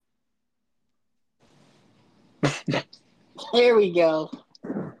There we go.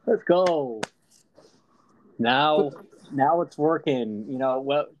 Let's go. Now, now it's working.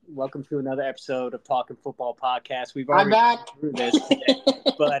 Welcome to another episode of Talking Football Podcast. We've I'm already back. gone through this today,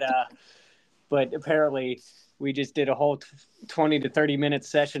 but but apparently we just did a whole 20 to 30 minute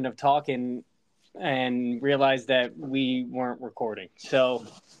session of talking and realized that we weren't recording. So,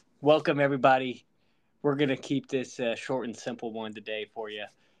 welcome everybody. We're gonna keep this short and simple one today for you.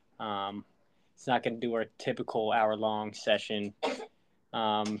 Um, it's not going to do our typical hour-long session.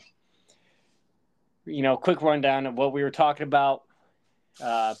 Um, quick rundown of what we were talking about.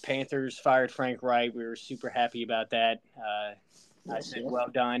 Panthers fired Frank Wright. We were super happy about that. I said, well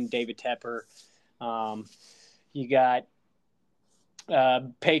done, David Tepper. You got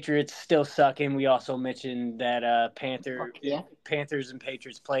Patriots still sucking. We also mentioned that Panthers and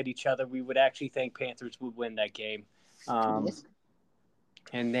Patriots played each other. We would actually think Panthers would win that game.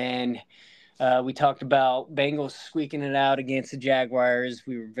 And then we talked about Bengals squeaking it out against the Jaguars.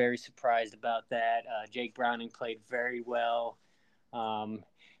 We were very surprised about that. Jake Browning played very well.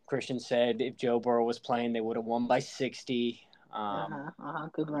 Christian said if Joe Burrow was playing, they would have won by 60.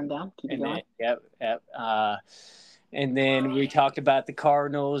 Good rundown. Keep it going. Yep. And then we talked about the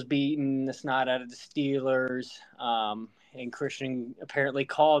Cardinals beating the snot out of the Steelers. And Christian apparently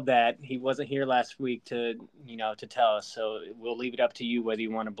called that. He wasn't here last week to tell us. So we'll leave it up to you whether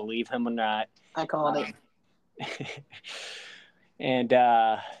you want to believe him or not. I called it. And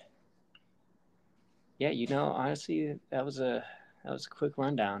honestly, that was a quick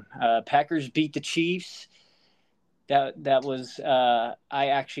rundown. Packers beat the Chiefs. That was I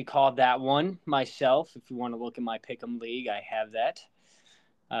actually called that one myself. If you want to look at my Pick'em League, I have that.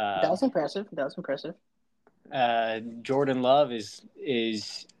 That was impressive. Jordan Love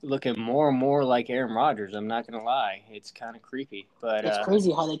is looking more and more like Aaron Rodgers. I'm not gonna lie, it's kind of creepy, but it's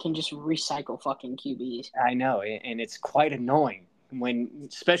crazy how they can just recycle fucking QBs. I know, and it's quite annoying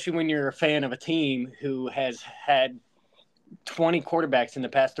especially when you're a fan of a team who has had 20 quarterbacks in the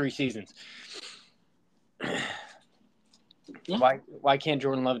past 3 seasons. Yeah. Why can't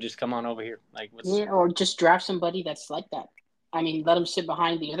Jordan Love just come on over here? Or just draft somebody that's like that. I mean, let him sit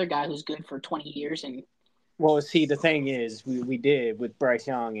behind the other guy who's good for 20 years. And well, see, the thing is, we did with Bryce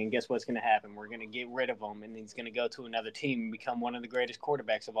Young, and guess what's going to happen? We're going to get rid of him, and he's going to go to another team and become one of the greatest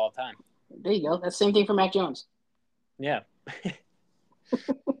quarterbacks of all time. There you go. That's the same thing for Mac Jones. Yeah.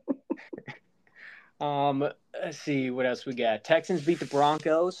 Let's see what else we got. Texans beat the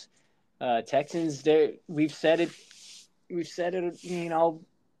Broncos. Texans, we've said it,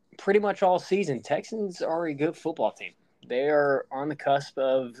 pretty much all season. Texans are a good football team. They are on the cusp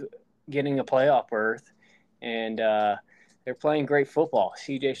of getting a playoff berth, and they're playing great football.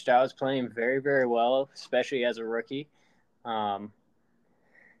 C.J. Stroud's playing very, very well, especially as a rookie.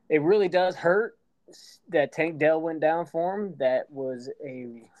 It really does hurt that Tank Dell went down for him. That was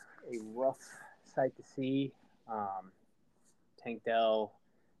a rough sight to see. Tank Dell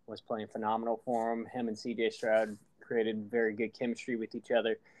was playing phenomenal for him. Him and C.J. Stroud created very good chemistry with each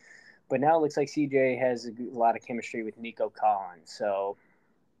other. But now it looks like C.J. has a lot of chemistry with Nico Collins. So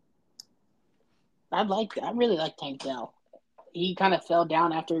I really like Tank Dell. He kind of fell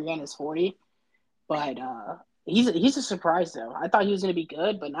down after he ran his 40, but he's a surprise though. I thought he was going to be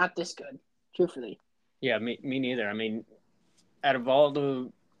good, but not this good, truthfully. Yeah, me neither. I mean, out of all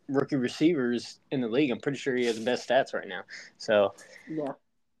the rookie receivers in the league, I'm pretty sure he has the best stats right now. So yeah,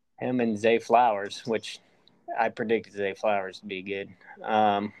 him and Zay Flowers, which I predicted Zay Flowers to be good.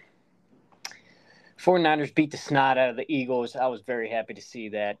 49ers beat the snot out of the Eagles. I was very happy to see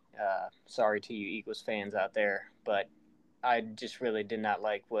that. Sorry to you Eagles fans out there, but I just really did not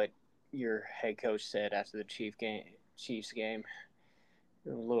like what your head coach said after the Chiefs game.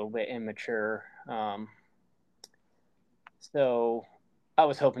 A little bit immature. So I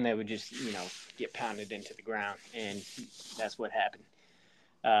was hoping they would just, get pounded into the ground, and that's what happened.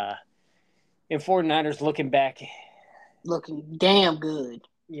 And 49ers looking damn good.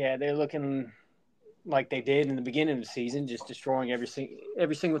 Yeah, they're looking like they did in the beginning of the season, just destroying every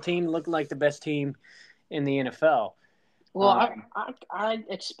single team, looking like the best team in the NFL. Well, I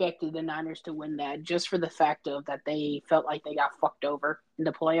expected the Niners to win that just for the fact of that they felt like they got fucked over in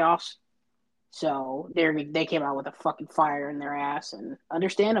the playoffs. So they came out with a fucking fire in their ass, and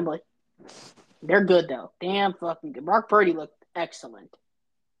understandably, they're good though. Damn fucking good. Brock Purdy looked excellent.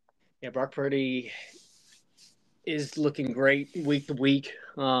 Yeah, Brock Purdy is looking great week to week.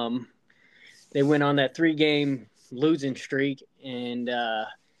 They went on that 3-game losing streak, and I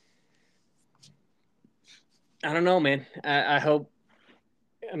don't know, man. I hope.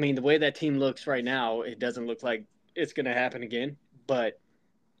 I mean, the way that team looks right now, it doesn't look like it's going to happen again. But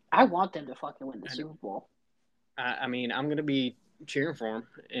I want them to fucking win the Super Bowl. I mean, I'm going to be cheering for him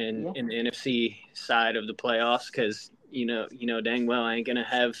Yeah. in the NFC side of the playoffs because dang well I ain't going to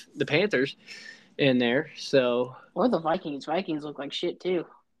have the Panthers in there. So, Or the Vikings. Vikings look like shit too.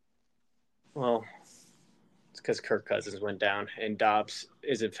 well, it's because Kirk Cousins went down and Dobbs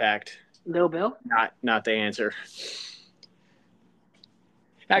is in fact No, Bill. not the answer.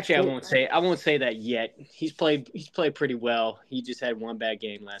 Actually, I won't say that yet. He's played pretty well. He just had one bad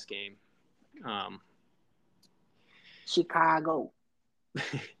game last game. Chicago.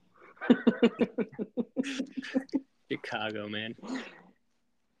 Chicago, man.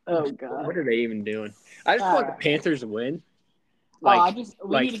 Oh God. What are they even doing? I just want the Panthers to win. We Like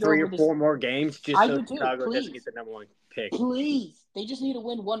need to go 3 over or 4 more games just so Chicago doesn't get the number 1 pick. Please. They just need to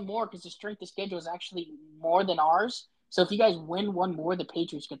win one more because the strength of schedule is actually more than ours. So if you guys win one more, the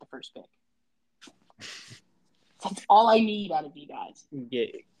Patriots get the first pick. That's all I need out of you guys.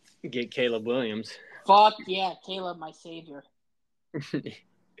 Get Caleb Williams. Fuck yeah, Caleb, my savior.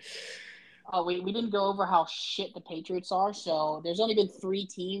 Oh, we didn't go over how shit the Patriots are. So there's only been 3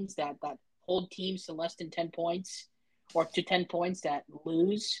 teams that hold teams to less than 10 points or to 10 points that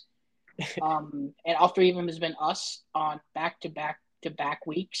lose. And all 3 of them has been us on back-to-back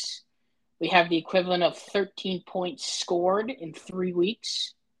weeks. We have the equivalent of 13 points scored in 3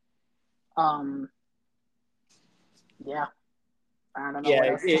 weeks. Yeah. I don't know what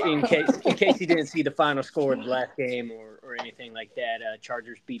else. In case you didn't see the final score of the last game or anything like that,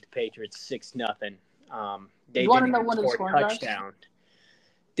 Chargers beat the Patriots 6-0. They didn't even score a touchdown.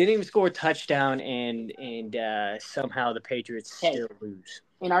 Didn't even score a touchdown, and somehow the Patriots still lose.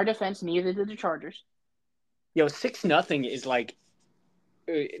 In our defense, neither did the Chargers. 6-0 is like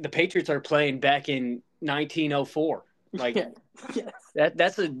the Patriots are playing back in 1904. Like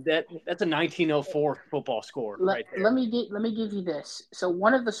that's a 1904 football score right there. Let me give you this. So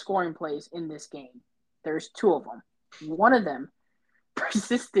one of the scoring plays in this game, there's 2 of them. One of them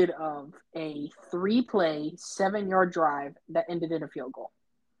persisted of a 3-play 7-yard drive that ended in a field goal.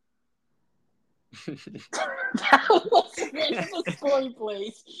 That was one of the scoring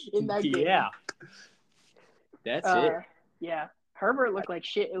plays in that game. Yeah, that's it. Yeah, Herbert looked like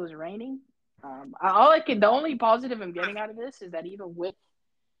shit. It was raining. The only positive I'm getting out of this is that even with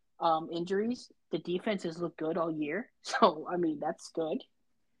injuries, the defense has looked good all year. So I mean that's good.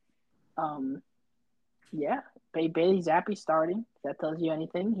 Yeah, Bailey Zappi starting. If that tells you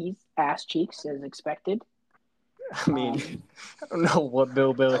anything, he's ass cheeks as expected. I mean, I don't know what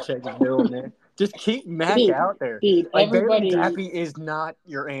Bill Belichick is doing there. Just keep Mac out there. Dude, Bailey Zappi is not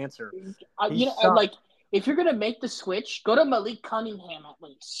your answer. If you're gonna make the switch, go to Malik Cunningham at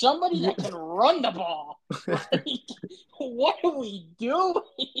least. Somebody that can run the ball. Like, what are we doing?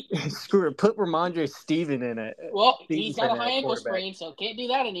 Screw it. Put Ramondre Steven in it. Well, he's got a high ankle sprain, so can't do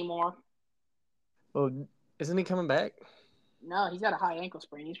that anymore. Well, isn't he coming back? No, he's got a high ankle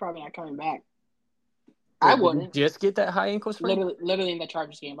sprain. He's probably not coming back. I wouldn't. Just get that high ankle sprain? Literally in the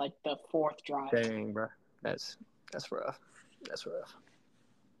Chargers game, like the 4th drive. Dang, bro. That's rough. That's rough.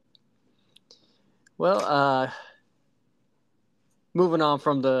 Well, moving on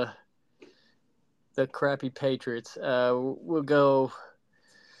from the crappy Patriots, we'll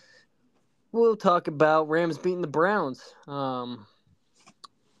talk about Rams beating the Browns. That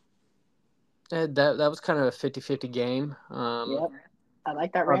was kind of a 50-50 game. Yep. I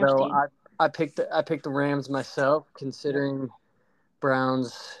like that Rams team. I picked the Rams myself, considering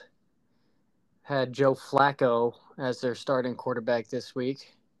Browns had Joe Flacco as their starting quarterback this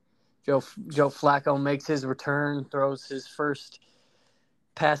week. Joe Flacco makes his return, throws his first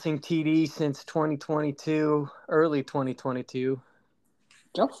passing TD since 2022, early 2022.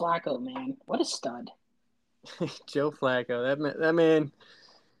 Joe Flacco, man, what a stud! Joe Flacco, that man,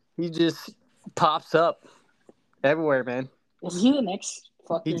 he just pops up everywhere, man. Is he the next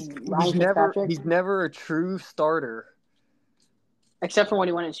fucking Ryan Fitzpatrick? He's never a true starter, except for when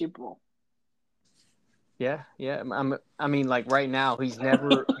he won a Super Bowl. Yeah. I mean, like right now, he's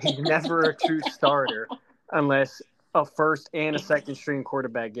never a true starter unless a first and a second string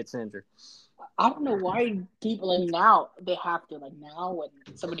quarterback gets injured. I don't know why people now they have to now when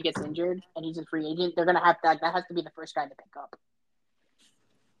somebody gets injured and he's a free agent, they're gonna have that has to be the first guy to pick up.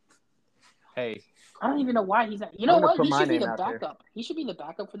 Hey, I don't even know why he's not. You know what? He should be the backup. He should be the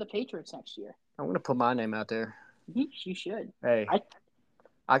backup for the Patriots next year. I'm gonna put my name out there. You should. Hey,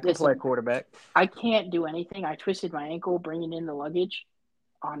 I can play quarterback. I can't do anything. I twisted my ankle bringing in the luggage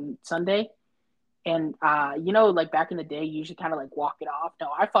on Sunday. And, back in the day, you usually kind of, walk it off. No,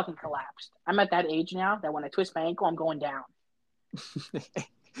 I fucking collapsed. I'm at that age now that when I twist my ankle, I'm going down.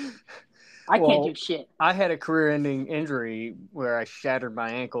 I can't Well, do shit. I had a career-ending injury where I shattered my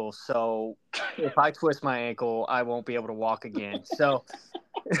ankle. So if I twist my ankle, I won't be able to walk again. So,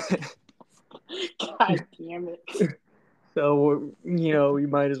 God damn it. you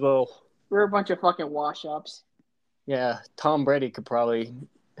might as well. We're a bunch of fucking wash-ups. Yeah, Tom Brady could probably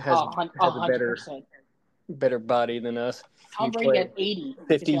has Oh, has a 100%. better body than us. Tom He Brady played at 80 is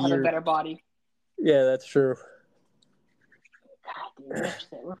 50 gonna have a years. better body. Yeah, that's true. God,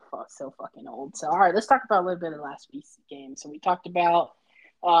 dude, we're so fucking old. So, all right, let's talk about a little bit of the last week's game. So we talked about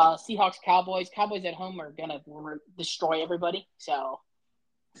Seahawks, Cowboys. Cowboys at home are gonna destroy everybody. So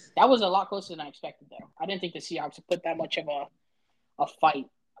that was a lot closer than I expected, though. I didn't think the Seahawks would put that much of a fight.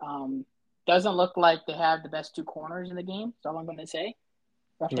 Doesn't look like they have the best two corners in the game. That's all I'm going to say.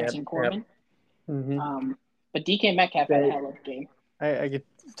 Referencing Corbin. Mm-hmm. But DK Metcalf had a hell of a game. I could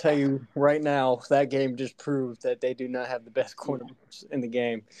tell you right now, that game just proved that they do not have the best corners in the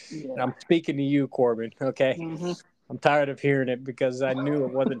game. Yeah. And I'm speaking to you, Corbin, okay? Mm-hmm. I'm tired of hearing it because I knew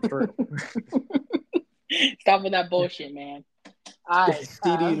it wasn't true. Stop with that bullshit, man. All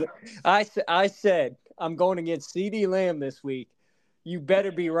right. I said I'm going against CeeDee Lamb this week. You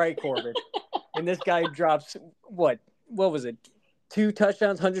better be right, Corbin. And this guy drops, what was it? 2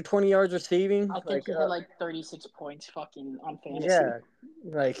 touchdowns, 120 yards receiving. I think he had like 36 points fucking on fantasy. Yeah,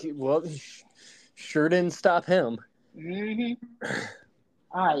 sure didn't stop him. Mm-hmm.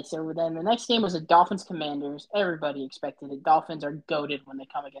 All right, so then the next game was the Dolphins Commanders. Everybody expected it. Dolphins are goated when they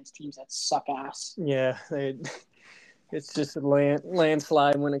come against teams that suck ass. Yeah, it's just a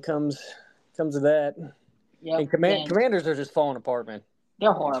landslide when it comes to that. Yep. And Commanders are just falling apart, man.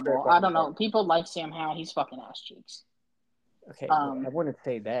 They're horrible. I don't know. People like Sam Howell. He's fucking ass cheeks. Okay, I wouldn't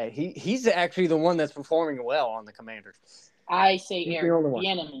say that. He's actually the one that's performing well on the Commanders. I say Eric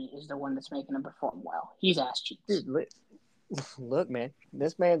Bieniemy is the one that's making him perform well. He's ass cheeks. Dude, look, man.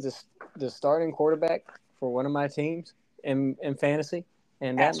 This man's the starting quarterback for one of my teams in fantasy,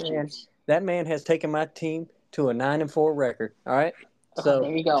 and that man has taken my team to a 9-4 record. All right, so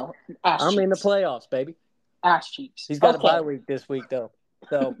there you go. I'm in the playoffs, baby. Ass cheeks. He's got a bye week this week, though.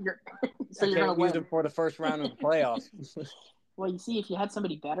 So you're gonna use him for the first round of the playoffs. Well, you see, if you had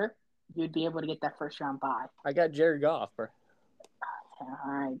somebody better, you'd be able to get that first round bye. I got Jared Goff, bro. All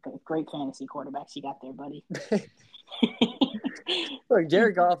right, great fantasy quarterbacks you got there, buddy. Look,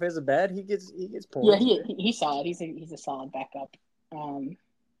 Jared Goff isn't bad. He gets points. Yeah, he's solid. He's a solid backup.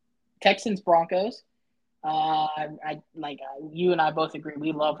 Texans Broncos. You and I both agree.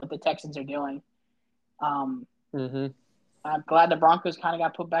 We love what the Texans are doing. I'm glad the Broncos kind of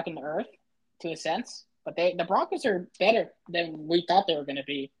got put back in the earth, to a sense. But the Broncos are better than we thought they were going to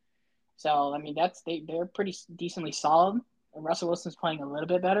be. So I mean, they're pretty decently solid. And Russell Wilson's playing a little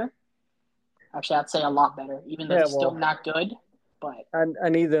bit better. Actually, I'd say a lot better, even though he's still not good. But I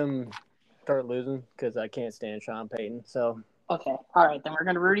need them to start losing because I can't stand Sean Payton. So okay, all right, then we're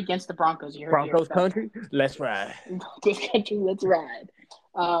going to root against the Broncos. Broncos country, let's ride. Broncos country, let's ride.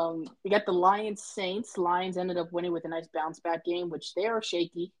 We got the Lions Saints. Lions ended up winning with a nice bounce back game, which they are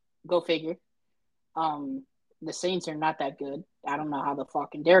shaky. Go figure. The Saints are not that good. I don't know how the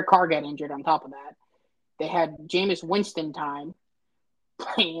fucking Derek Carr got injured on top of that. They had Jameis Winston time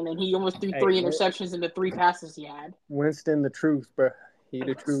playing, and he almost threw 3 interceptions in the 3 passes he had. Winston, the truth, bro. He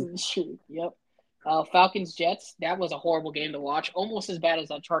the truth. Yep. Falcons Jets. That was a horrible game to watch. Almost as bad as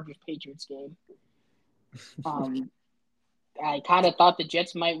that Chargers Patriots game. I kind of thought the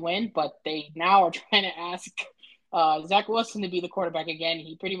Jets might win, but they now are trying to ask Zach Wilson to be the quarterback again.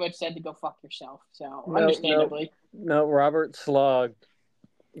 He pretty much said to go fuck yourself. So understandably. No, Robert Slog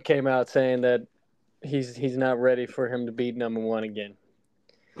came out saying that he's not ready for him to be number 1 again.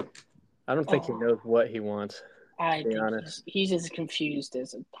 I don't think he knows what he wants. I think he's as confused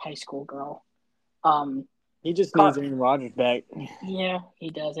as a high school girl. He just needs Aaron Rodgers back. Yeah, he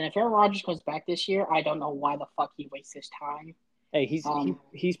does. And if Aaron Rodgers comes back this year, I don't know why the fuck he wastes his time. Hey,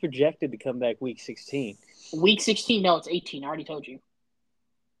 he's projected to come back week 16. Week 16? No, it's 18. I already told you.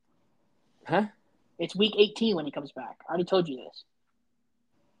 Huh? It's week 18 when he comes back. I already told you this.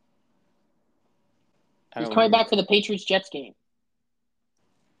 He's coming back for the Patriots-Jets game.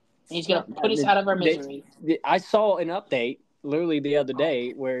 And he's going to put us out of our misery. I saw an update literally the other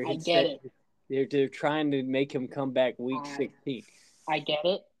day where I get it. They're trying to make him come back week 16. I get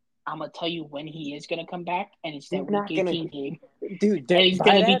it. I'm going to tell you when he is going to come back, and it's that week 18 game. Dude, he's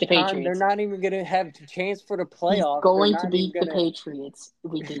going to beat the Patriots. They're not even going to have a chance for the playoffs. He's going to beat the Patriots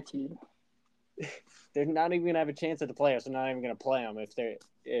week 18. They're not even going to have a chance at the playoffs. They're not even going to play them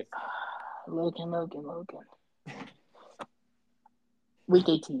if Logan. Week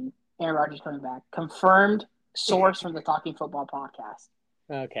 18. Aaron Rodgers coming back. Confirmed source from the Talking Football podcast.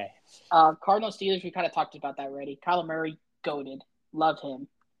 Okay. Cardinals Steelers, we kind of talked about that already. Kyler Murray, goated. Love him.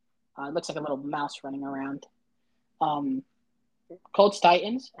 Looks like a little mouse running around. Colts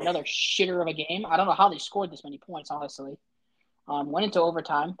Titans, another shitter of a game. I don't know how they scored this many points, honestly. Went into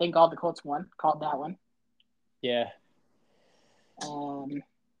overtime. Thank God the Colts won. Called that one. Yeah.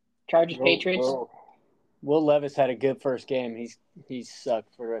 Chargers Patriots. Will Levis had a good first game. He's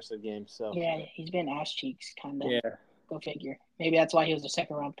sucked for the rest of the game. So yeah, he's been ass cheeks, kind of. Yeah. Go figure. Maybe that's why he was the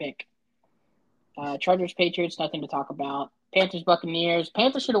second round pick. Chargers Patriots, nothing to talk about. Panthers Buccaneers.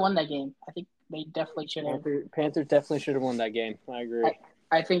 Panthers should have won that game. I think they definitely should have. Panthers definitely should have won that game. I agree.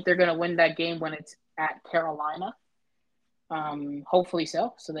 I think they're going to win that game when it's at Carolina. Hopefully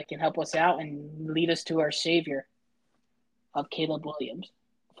so they can help us out and lead us to our savior of Caleb Williams.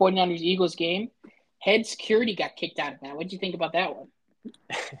 49ers Eagles game. Head security got kicked out of that. What did you think about that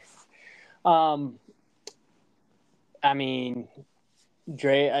one? I mean,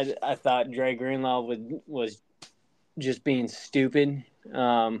 I thought Dre Greenlaw was just being stupid.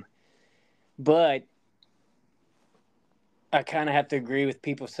 But I kind of have to agree with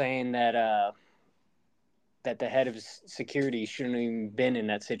people saying that that the head of security shouldn't have even been in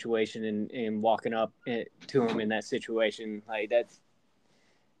that situation and walking up to him in that situation. Like, it's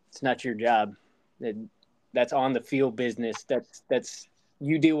not your job. That's on the field business. That's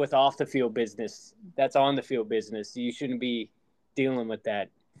you deal with off the field business. That's on the field business. You shouldn't be dealing with that.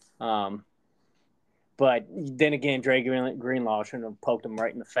 But then again, Dre Greenlaw shouldn't have poked him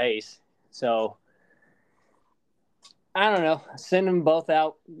right in the face. So I don't know. Send them both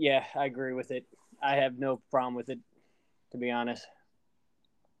out. Yeah, I agree with it. I have no problem with it, to be honest.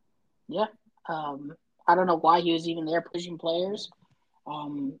 Yeah. I don't know why he was even there pushing players.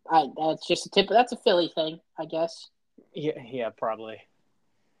 That's just that's a Philly thing, I guess. Yeah, probably.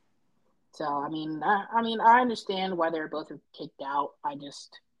 So I mean, I understand why they're both kicked out. I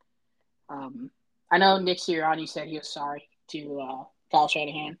just, I know Nick Sirianni said he was sorry to Kyle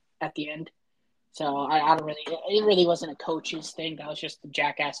Shanahan at the end. So I don't really, it really wasn't a coach's thing. That was just the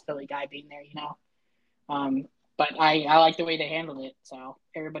jackass Philly guy being there, you know. But I like the way they handled it. So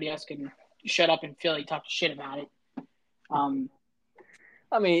everybody else can shut up in Philly, talk shit about it.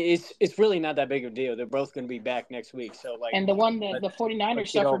 I mean, it's really not that big of a deal. They're both going to be back next week. So like, and the 49ers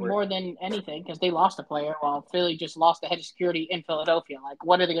suffered more than anything because they lost a player while Philly just lost the head of security in Philadelphia. Like,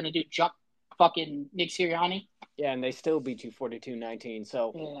 what are they going to do? Jump fucking Nick Sirianni? Yeah, and they still beat you 42-19.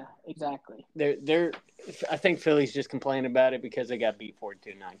 So yeah, exactly. I think Philly's just complaining about it because they got beat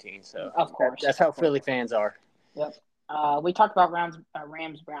 42-19. So of course, that's how Philly fans are. Yep. We talked about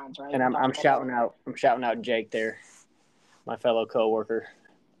Rams Browns, right? And I'm shouting out Jake there, my fellow coworker.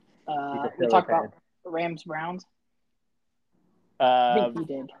 We talked about Rams Browns. I think we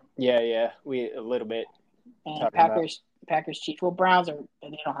did. Yeah, we a little bit. And Packers Chiefs. Well, Browns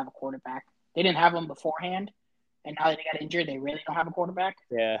they don't have a quarterback. They didn't have them beforehand, and now that they got injured, they really don't have a quarterback.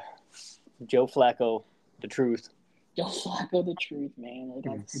 Yeah, Joe Flacco, the truth. Joe Flacco, the truth, man.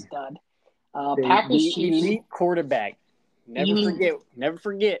 That's a stud. Packers Chiefs. Elite quarterback. Never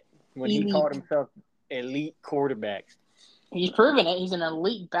forget when he called himself elite quarterback. He's proven it. He's an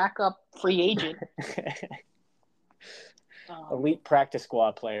elite backup free agent. Elite practice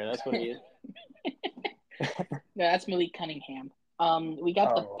squad player. That's what he is. No, that's Malik Cunningham. We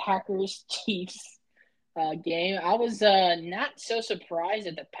got the Packers Chiefs game. I was not so surprised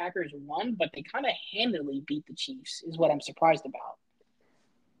that the Packers won, but they kind of handily beat the Chiefs, is what I'm surprised about.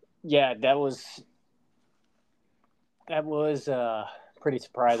 Yeah, that was pretty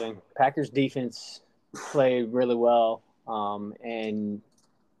surprising. Packers defense played really well, and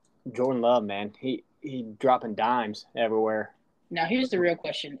Jordan Love, man, he dropping dimes everywhere. Now here's the real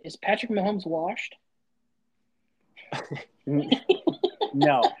question: is Patrick Mahomes washed?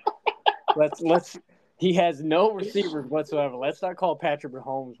 No. Let's. He has no receivers whatsoever. Let's not call Patrick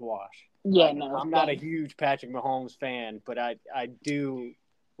Mahomes washed. Yeah, no. I'm not a huge Patrick Mahomes fan, but I do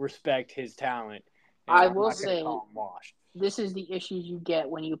respect his talent. I will say this is the issues you get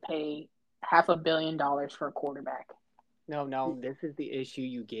when you pay $500 million for a quarterback. No, this is the issue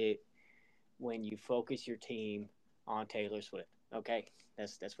you get when you focus your team on Taylor Swift. Okay,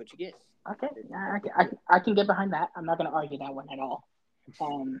 that's what you get. Okay, I can get behind that. I'm not going to argue that one at all.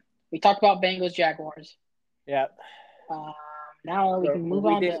 We talked about Bengals Jaguars. Yeah. Now we can move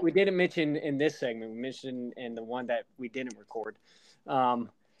on. We didn't mention in this segment. We mentioned in the one that we didn't record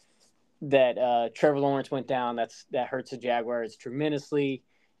that Trevor Lawrence went down. That hurts the Jaguars tremendously.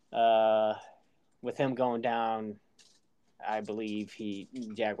 With him going down, I believe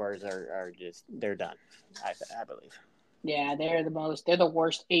Jaguars are just they're done. I believe. Yeah, they're the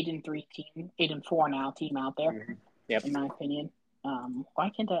worst 8-3 team, 8-4 now team out there. Mm-hmm. Yep. In my opinion. Why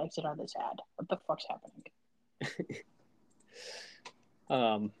can't I exit out of this ad? What the fuck's happening?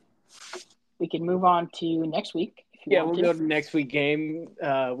 We can move on to next week if you Yeah, want we'll to. go to next week game.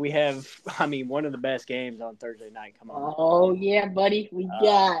 We have, one of the best games on Thursday night. Come on. Oh yeah, buddy. We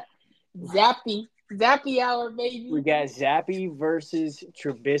got Zappy hour, baby. We got Zappy versus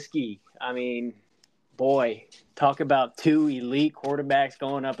Trubisky. Boy, talk about two elite quarterbacks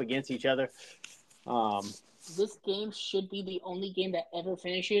going up against each other. This game should be the only game that ever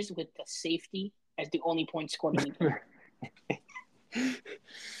finishes with the safety as the only point scored in the game.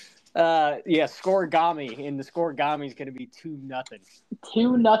 Scoregami, and the scoregami is going to be 2-0.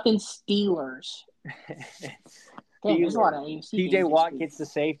 2-0 Steelers. Damn, there's a lot of AFC TJ games Watt this week. gets the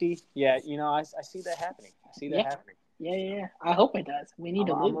safety. Yeah, I see that happening. Happening. Yeah. I hope it does. We need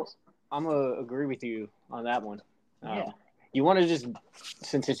to lose. I'm going to agree with you on that one. Yeah. You want to just,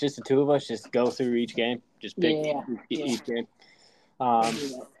 since it's just the two of us, just go through each game? Just pick each game.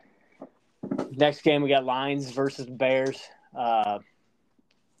 Next game, we got Lions versus Bears.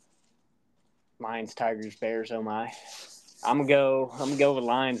 Lions, Tigers, Bears, oh my. I'm gonna go with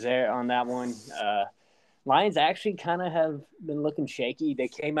Lions there on that one. Lions actually kind of have been looking shaky. They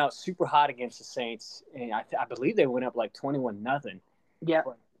came out super hot against the Saints, and I believe they went up like 21-0. Yeah.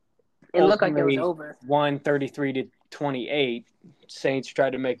 It looked like it was over. 133-28. Saints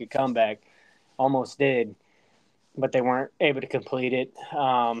tried to make a comeback, almost did, but they weren't able to complete it.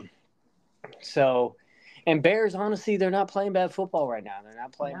 And Bears, honestly, they're not playing bad football right now. They're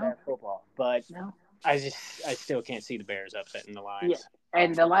not playing bad football, but I still can't see the Bears upsetting the Lions. Yeah.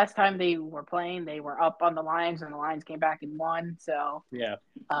 And the last time they were playing, they were up on the Lions, and the Lions came back and won. So yeah,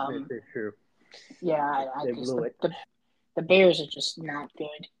 that's true. Yeah, the Bears are just not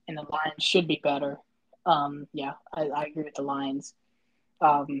good, and the Lions should be better. I agree with the Lions.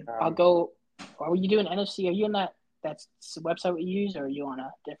 I'll go. Are you doing NFC? Are you on that's the website we use, or are you on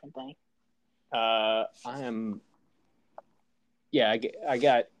a different thing? I am. Yeah, I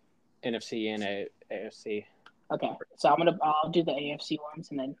got NFC and AFC. Okay, so I'll do the AFC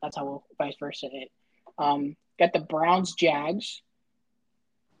ones, and then that's how we'll vice versa it. Got the Browns Jags.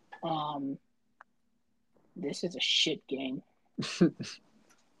 This is a shit game. I'm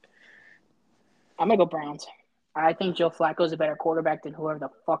gonna go Browns. I think Joe Flacco is a better quarterback than whoever the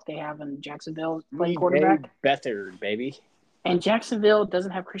fuck they have in Jacksonville playing quarterback. Better, baby. And Jacksonville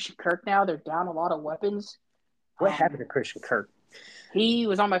doesn't have Christian Kirk now. They're down a lot of weapons. What happened to Christian Kirk? He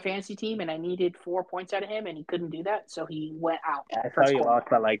was on my fantasy team, and I needed 4 points out of him, and he couldn't do that, so he went out. I thought you lost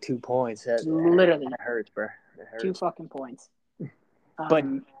by like 2 points. Literally. That hurts, bro. It hurts. 2 fucking points. But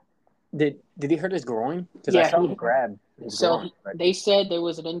did he hurt his groin? Because I saw him grab his groin. They said there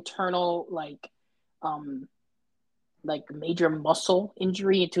was an internal, major muscle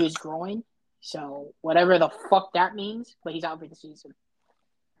injury into his groin. So whatever the fuck that means, but he's out for the season.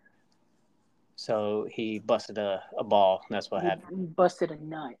 So he busted a ball. That's what happened. He busted a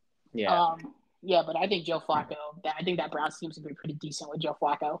nut. Yeah. But I think Joe Flacco. I think that Browns team's gonna be pretty decent with Joe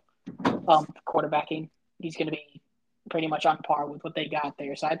Flacco. Quarterbacking, he's gonna be pretty much on par with what they got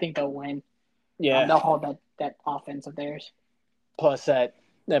there. So I think they'll win. Yeah. They'll hold that offense of theirs. Plus that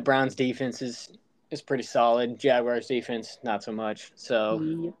Browns defense is pretty solid. Jaguars defense not so much. So.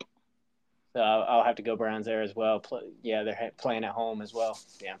 Yep. So I'll have to go Browns there as well. They're playing at home as well.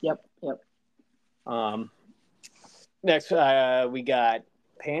 Yeah. Yep. Next, we got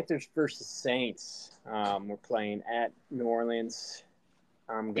Panthers versus Saints. We're playing at New Orleans.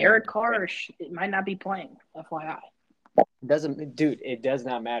 Derek Carr might not be playing. FYI. It does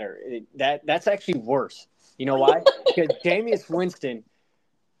not matter. That's actually worse. You know why? Because Jameis Winston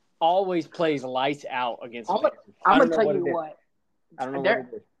always plays lights out against the Panthers. I'm gonna tell you what. I don't know what it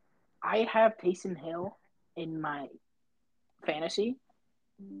is. I have Taysom Hill in my fantasy.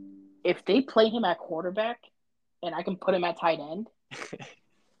 If they play him at quarterback and I can put him at tight end,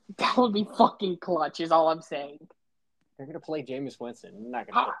 that would be fucking clutch, is all I'm saying. They're going to play Jameis Winston. They're not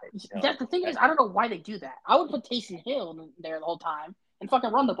going to play Taysom. The thing is, I don't know why they do that. I would put Taysom Hill there the whole time and fucking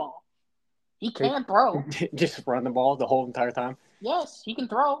run the ball. He can throw. Just run the ball the whole entire time? Yes, he can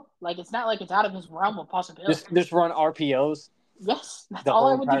throw. It's not like it's out of his realm of possibility. Just run RPOs? Yes, that's all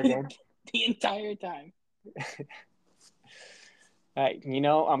I would do the entire time.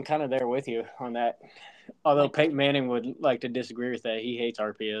 I'm kind of there with you on that. Although Peyton Manning would like to disagree with that. He hates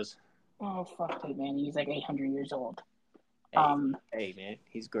RPOs. Oh, fuck Peyton Manning. He's like 800 years old. Hey, man.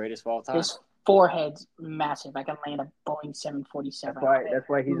 He's greatest of all time. His forehead's massive. I can land a Boeing 747. That's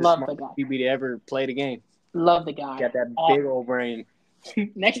why he's the smartest QB to ever play the game. Love the guy. Got that big old brain.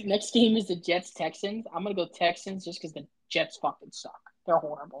 Next game is the Jets-Texans. I'm going to go Texans just because the Jets fucking suck. They're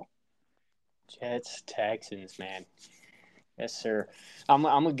horrible. Jets-Texans, man. Yes, sir. I'm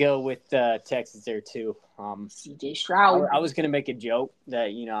gonna go with Texas there too. CJ Stroud. I was gonna make a joke that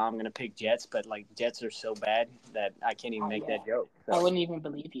I'm gonna pick Jets, but like Jets are so bad that I can't even make that joke. I So, wouldn't even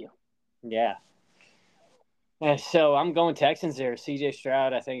believe you. yeah. So I'm going Texans there. CJ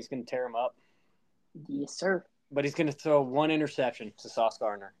Stroud, I think he's gonna tear him up. Yes, sir. But he's gonna throw one interception to Sauce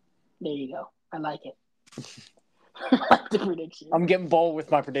Gardner. There you go. I like it. I like the prediction. I'm getting bold with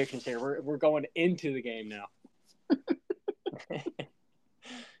my predictions here. We're going into the game now.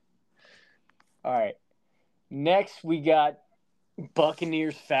 All right. Next, we got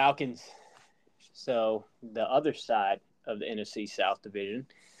Buccaneers Falcons. So the other side of the NFC South Division.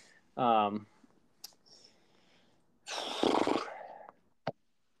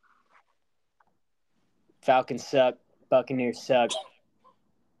 Falcons suck. Buccaneers suck.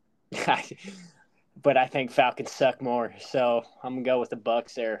 But I think Falcons suck more. So I'm gonna go with the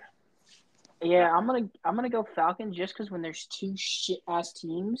Bucs there. Yeah, I'm gonna go Falcons just because when there's two shit ass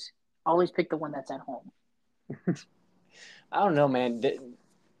teams, I always pick the one that's at home. I don't know, man.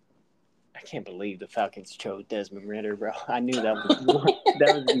 I can't believe the Falcons chose Desmond Ridder, bro. I knew that was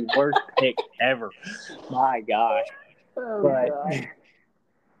the worst pick ever. My gosh. Oh, God.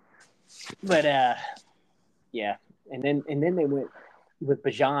 But yeah. And then they went with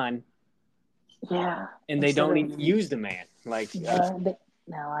Bijan. Yeah. And they don't even use the man. Like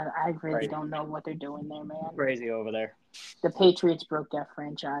I really don't know what they're doing there, man. Crazy over there. The Patriots broke that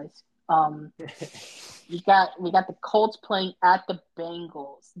franchise. we got the Colts playing at the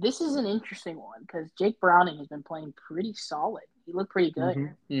Bengals. This is an interesting one because Jake Browning has been playing pretty solid. He looked pretty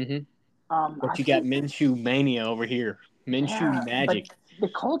good. But you got Minshew mania over here. Minshew magic. But the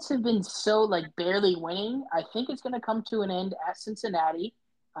Colts have been so barely winning. I think it's going to come to an end at Cincinnati.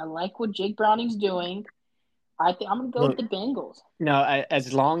 I like what Jake Browning's doing. I think I'm going to go with the Bengals. No,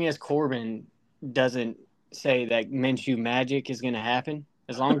 as long as Corbin doesn't say that Minshew magic is going to happen,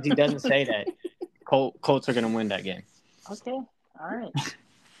 as long as he doesn't say that, Colts are going to win that game. Okay, all right.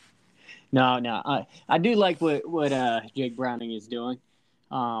 No, I do like what Jake Browning is doing,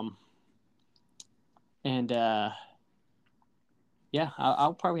 and yeah,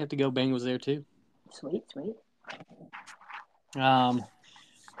 I'll probably have to go Bengals there too. Sweet.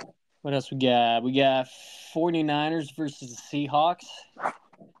 What else we got? We got 49ers versus the Seahawks.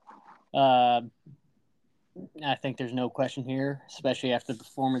 I think there's no question here, especially after the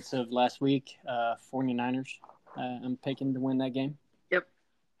performance of last week. 49ers. I'm picking to win that game. Yep.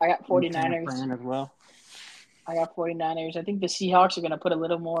 I got 49ers. As well. I got 49ers. I think the Seahawks are going to put a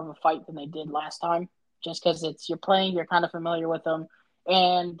little more of a fight than they did last time, just because you're kind of familiar with them.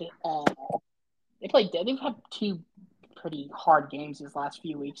 And they've had two pretty hard games these last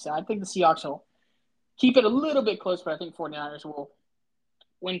few weeks. So I think the Seahawks will keep it a little bit close, but I think 49ers will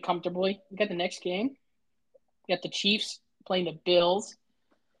win comfortably. We got the next game. We got the Chiefs playing the Bills.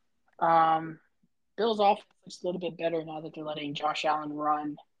 Bills offense looks a little bit better now that they're letting Josh Allen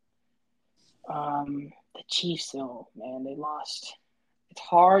run. The Chiefs, though, man, they lost. It's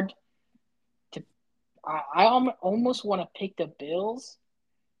hard to. I almost want to pick the Bills,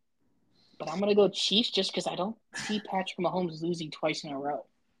 but I'm gonna go Chiefs just because I don't see Patrick Mahomes losing twice in a row.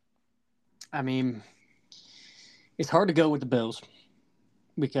 I mean, it's hard to go with the Bills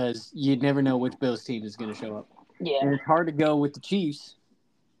because you never know which Bills team is going to show up. Yeah, and it's hard to go with the Chiefs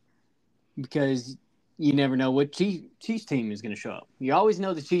because you never know what Chiefs team is going to show up. You always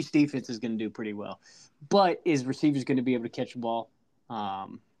know the Chiefs defense is going to do pretty well, but is receivers going to be able to catch the ball?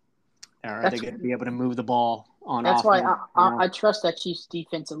 Or are they going to be able to move the ball on offense? That's why I trust that Chiefs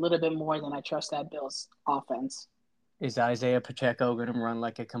defense a little bit more than I trust that Bills offense. Is Isaiah Pacheco going to run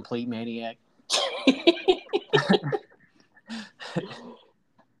like a complete maniac?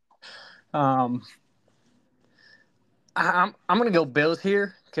 I'm going to go Bills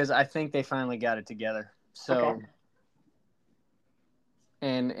here because I think they finally got it together. So, okay.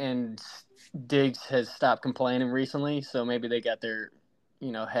 and Diggs has stopped complaining recently, so maybe they got their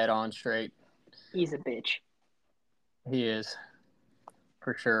head on straight. He's a bitch. He is,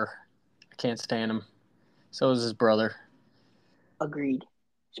 for sure. I can't stand him. So is his brother. Agreed.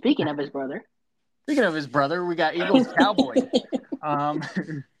 Speaking of his brother, we got Eagles Cowboys.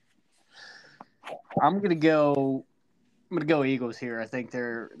 I'm gonna go Eagles here. I think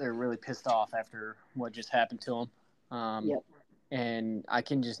they're really pissed off after what just happened to them. Yep. And I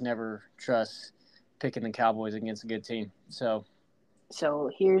can just never trust picking the Cowboys against a good team. So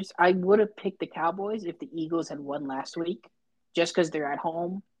I would have picked the Cowboys if the Eagles had won last week, just because they're at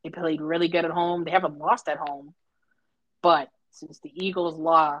home. They played really good at home. They haven't lost at home, but since the Eagles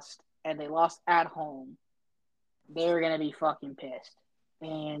lost and they lost at home, they're gonna be fucking pissed,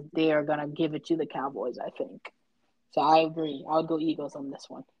 and they are gonna give it to the Cowboys, I think. So I agree. I would go Eagles on this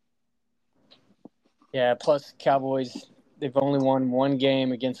one. Yeah, plus Cowboys, they've only won one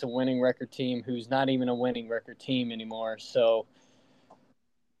game against a winning record team who's not even a winning record team anymore. So,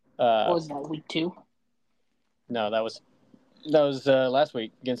 What was that, week 2? no, that was last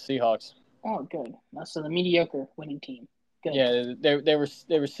week against Seahawks. Oh, good. So the mediocre winning team. Good. Yeah, they were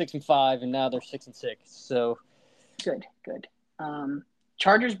 6-5 and now they're 6-6. So good.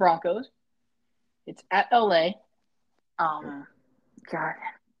 Chargers Broncos. It's at LA. God,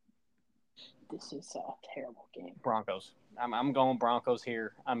 this is a terrible game. Broncos. I'm going Broncos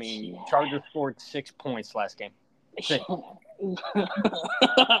here. I mean, yeah. Chargers scored 6 points last game. 6. 6 points.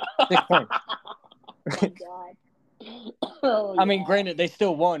 Oh my God. Oh, I mean, granted, they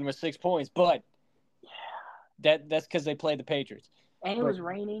still won with 6 points, but that's because they played the Patriots. And it was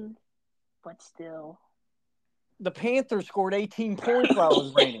raining, but still. The Panthers scored 18 points while it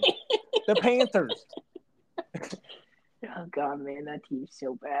was raining. The Panthers. Oh, God, man, that team's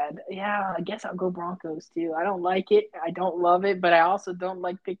so bad. Yeah, I guess I'll go Broncos, too. I don't like it. I don't love it, but I also don't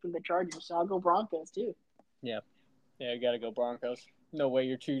like picking the Chargers, so I'll go Broncos, too. Yeah, you got to go Broncos. No way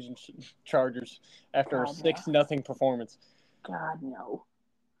you're choosing Chargers after a 6-0 performance. God, no.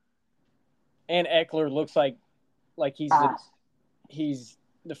 And Eckler looks like he's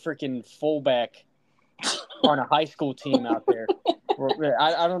the freaking fullback on a high school team out there.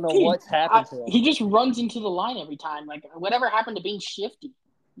 I don't know what's happened to him. He just runs into the line every time. Like, whatever happened to being shifty?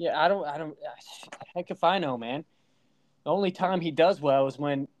 Yeah, I don't. Heck if I know, man. The only time he does well is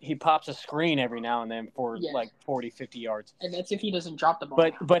when he pops a screen every now and then for like 40, 50 yards. And that's if he doesn't drop the ball.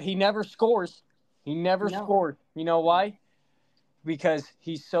 But he never scores. He never scored. You know why? Because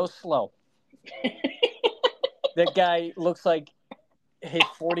he's so slow. That guy looks like his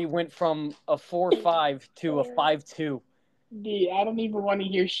 40 went from a 4.5 to a 5.2. Dude, I don't even want to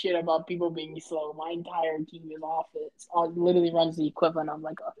hear shit about people being slow. My entire team is offense. Literally runs the equivalent of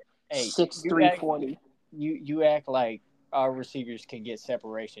like a 6'3" 40. You act like our receivers can get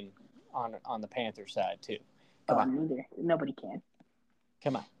separation on the Panther side too. Come on. Neither. Nobody can.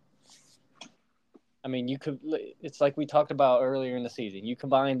 Come on. I mean, you could. It's like we talked about earlier in the season. You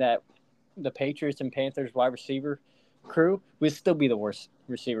combine the Patriots and Panthers wide receiver crew, we'd still be the worst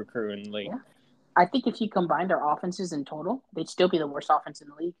receiver crew in the league. Yeah. I think if you combined our offenses in total, they'd still be the worst offense in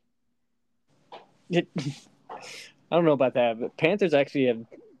the league. I don't know about that, but Panthers actually have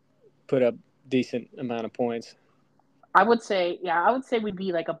put up decent amount of points. I would say we'd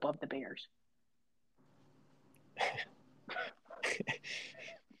be like above the Bears.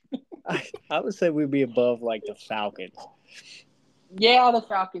 I would say we'd be above like the Falcons. Yeah, the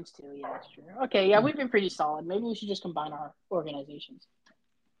Falcons too. Yeah, that's true. Okay, yeah, we've been pretty solid. Maybe we should just combine our organizations.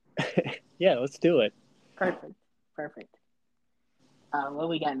 Yeah, let's do it. Perfect. What do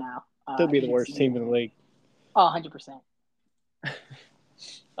we got now? Still be the worst team in the league. Oh, 100%.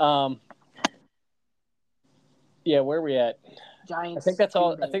 Yeah, where are we at? Giants. I think that's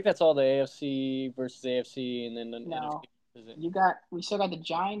all. I think that's all the AFC versus AFC, and then the NFC. We still got the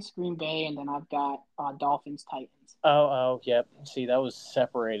Giants, Green Bay, and then I've got Dolphins, Titans. Oh, yep. See, that was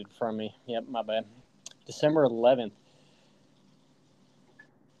separated from me. Yep, my bad. December 11th.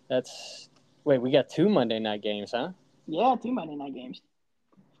 We got 2 Monday night games, huh? Yeah, 2 Monday night games.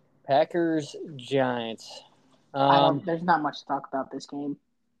 Packers, Giants. There's not much to talk about this game.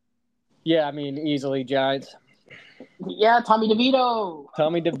 Yeah, I mean, easily Giants. Yeah, Tommy DeVito.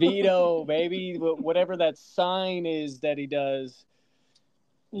 Tommy DeVito, baby. Whatever that sign is that he does.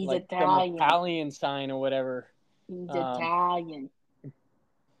 He's like Italian. Some Italian sign or whatever. He's Italian.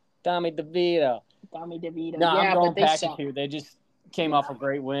 Tommy DeVito. No, I'm going Packers here. They just came off a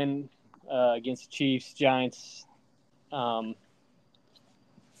great win against the Chiefs. Giants,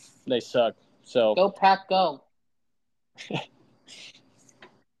 they suck. So go Pack, go.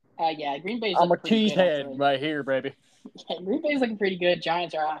 Yeah, Green Bay's I'm a cheesehead right here, baby. Yeah, Green Bay's looking pretty good.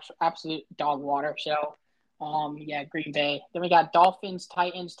 Giants are absolute dog water. So, yeah, Green Bay. Then we got Dolphins,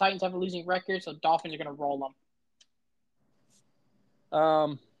 Titans. Titans have a losing record, so Dolphins are going to roll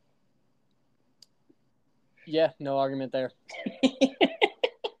them. Yeah, no argument there.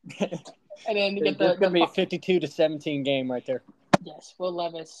 And then you get it's going to be a 52-17 game right there. Yes, Will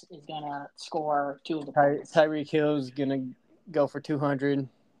Levis is going to score 2 of the points. Tyreek Hill is going to go for 200.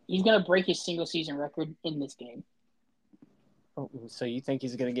 He's going to break his single-season record in this game. Oh, so you think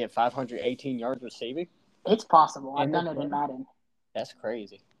he's going to get 518 yards receiving? It's possible. I've done it in Madden. That's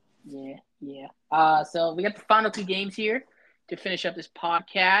crazy. Yeah. So we got the final 2 games here to finish up this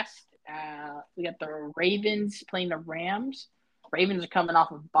podcast. We got the Ravens playing the Rams. Ravens are coming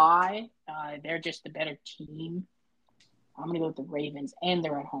off of bye. They're just the better team. I'm going to go with the Ravens, and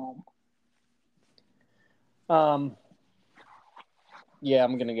they're at home. Yeah,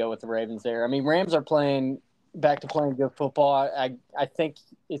 I'm gonna go with the Ravens there. I mean, Rams are back to playing good football. I think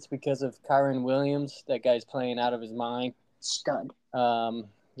it's because of Kyron Williams. That guy's playing out of his mind. Stud.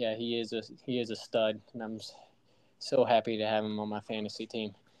 Yeah, he is a stud, and I'm so happy to have him on my fantasy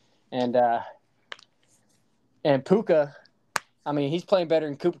team. And Puka, I mean, he's playing better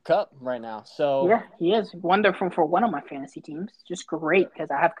than Cooper Kupp right now. So yeah, he is wonderful for one of my fantasy teams. Just great because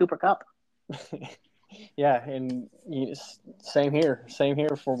I have Cooper Kupp. Yeah, and same here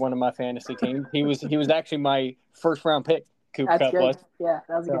for one of my fantasy teams. He was actually my first round pick. Cooper That's Kupp good. was. Yeah,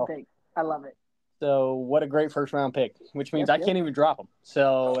 that was a good pick. I love it. So what a great first round pick, which means I can't even drop him.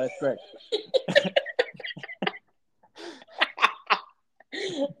 So that's great.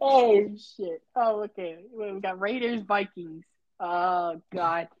 Oh shit! Oh, okay. We got Raiders, Vikings. Oh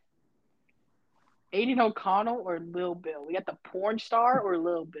god. Aiden O'Connell or Lil Bill? We got the porn star or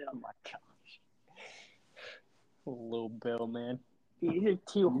Lil Bill? Oh my gosh, Lil Bill, man. These are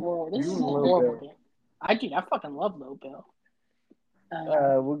two horrible. This is a horrible game. I fucking love Lil Bill.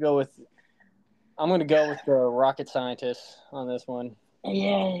 We'll go with. I'm going to go with the rocket scientist on this one.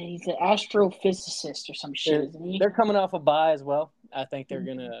 Yeah, he's an astrophysicist or some shit, isn't he? They're coming off a bye as well. I think they're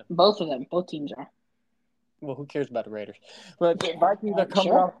gonna. Both of them, both teams are. Well, who cares about the Raiders? But the Vikings are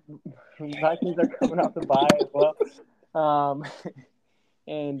coming off. Vikings are coming off the bye as well.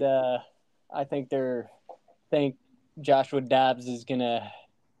 And I think Joshua Dobbs is gonna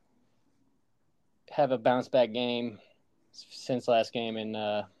have a bounce back game since last game,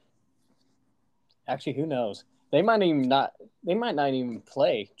 and actually, who knows? They might not even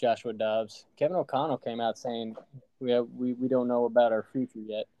play Joshua Dobbs. Kevin O'Connell came out saying we don't know about our future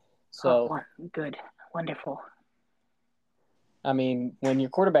yet. So good, wonderful. I mean, when your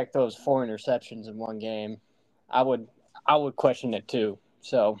quarterback throws 4 interceptions in one game, I would question it too.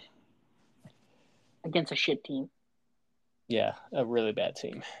 So against a shit team. Yeah, a really bad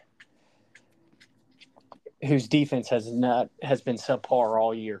team whose defense has been subpar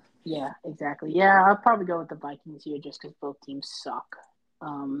all year. Yeah, exactly. Yeah, I'll probably go with the Vikings here just because both teams suck.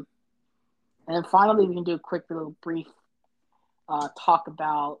 And then finally, we can do a quick little brief talk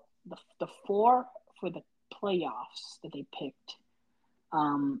about the 4 for the playoffs that they picked.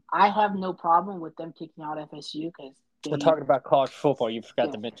 I have no problem with them kicking out FSU because we're talking about college football. You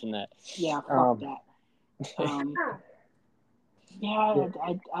forgot to mention that. Yeah, fuck that. Yeah,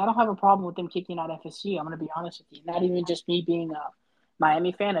 I don't have a problem with them kicking out FSU. I'm going to be honest with you. Not even just me being a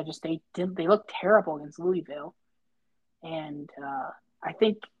Miami fan. They looked terrible against Louisville, and I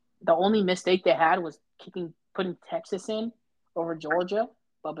think the only mistake they had was putting Texas in over Georgia.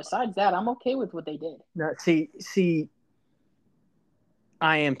 But besides that, I'm okay with what they did. No, see,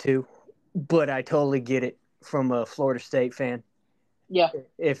 I am too, but I totally get it from a Florida State fan. Yeah.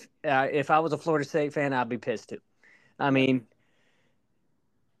 If I was a Florida State fan, I'd be pissed too. I mean,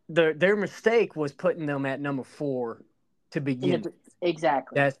 their mistake was putting them at number 4 to begin.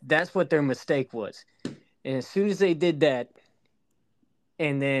 Exactly. That's what their mistake was. And as soon as they did that,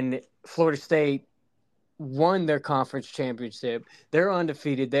 and then Florida State won their conference championship, they're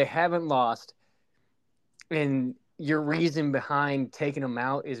undefeated. They haven't lost. And your reason behind taking them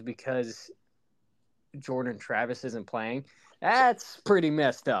out is because Jordan Travis isn't playing. That's pretty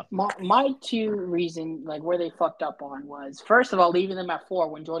messed up. My 2 reasons, like where they fucked up on, was first of all leaving them at 4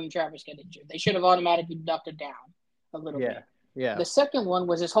 when Jordan Travis got injured. They should have automatically ducked it down a little bit. Yeah. The second one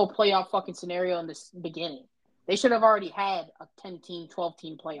was this whole playoff fucking scenario in the beginning. They should have already had a 10-team,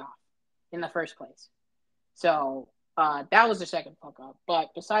 12-team playoff in the first place. So that was the second fuck up.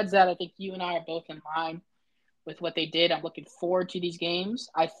 But besides that, I think you and I are both in line with what they did. I'm looking forward to these games.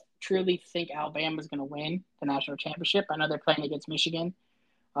 I truly think Alabama's going to win the national championship. I know they're playing against Michigan.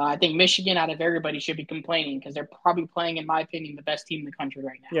 I think Michigan, out of everybody, should be complaining because they're probably playing, in my opinion, the best team in the country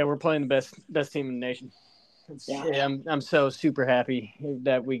right now. Yeah, we're playing the best team in the nation. Yeah, I'm so super happy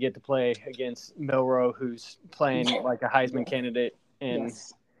that we get to play against Milroe, who's playing like a Heisman candidate. And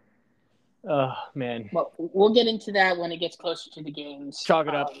oh man, but we'll get into that when it gets closer to the games. Chalk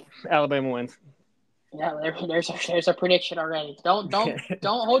it up. Alabama wins. Yeah, there's a prediction already. Don't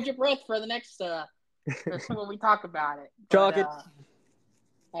hold your breath for the next when we talk about it. Chalk it.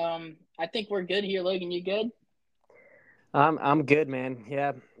 I think we're good here, Logan. You good? I'm good, man.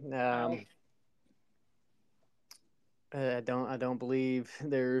 Yeah. I don't believe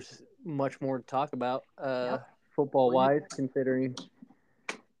there's much more to talk about football wise, considering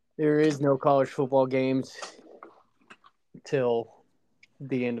there is no college football games till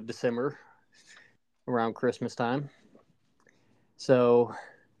the end of December, around Christmas time. So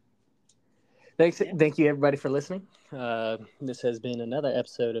Thanks. Yeah. Thank you, everybody, for listening. This has been another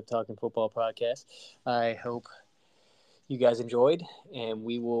episode of Talking Football Podcast. I hope you guys enjoyed, and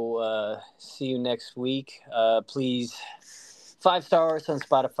we will see you next week. Please, 5 stars on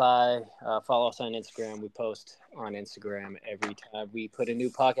Spotify. Follow us on Instagram. We post on Instagram every time we put a new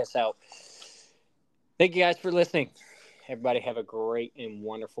podcast out. Thank you guys for listening. Everybody have a great and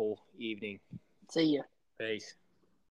wonderful evening. See ya. Peace.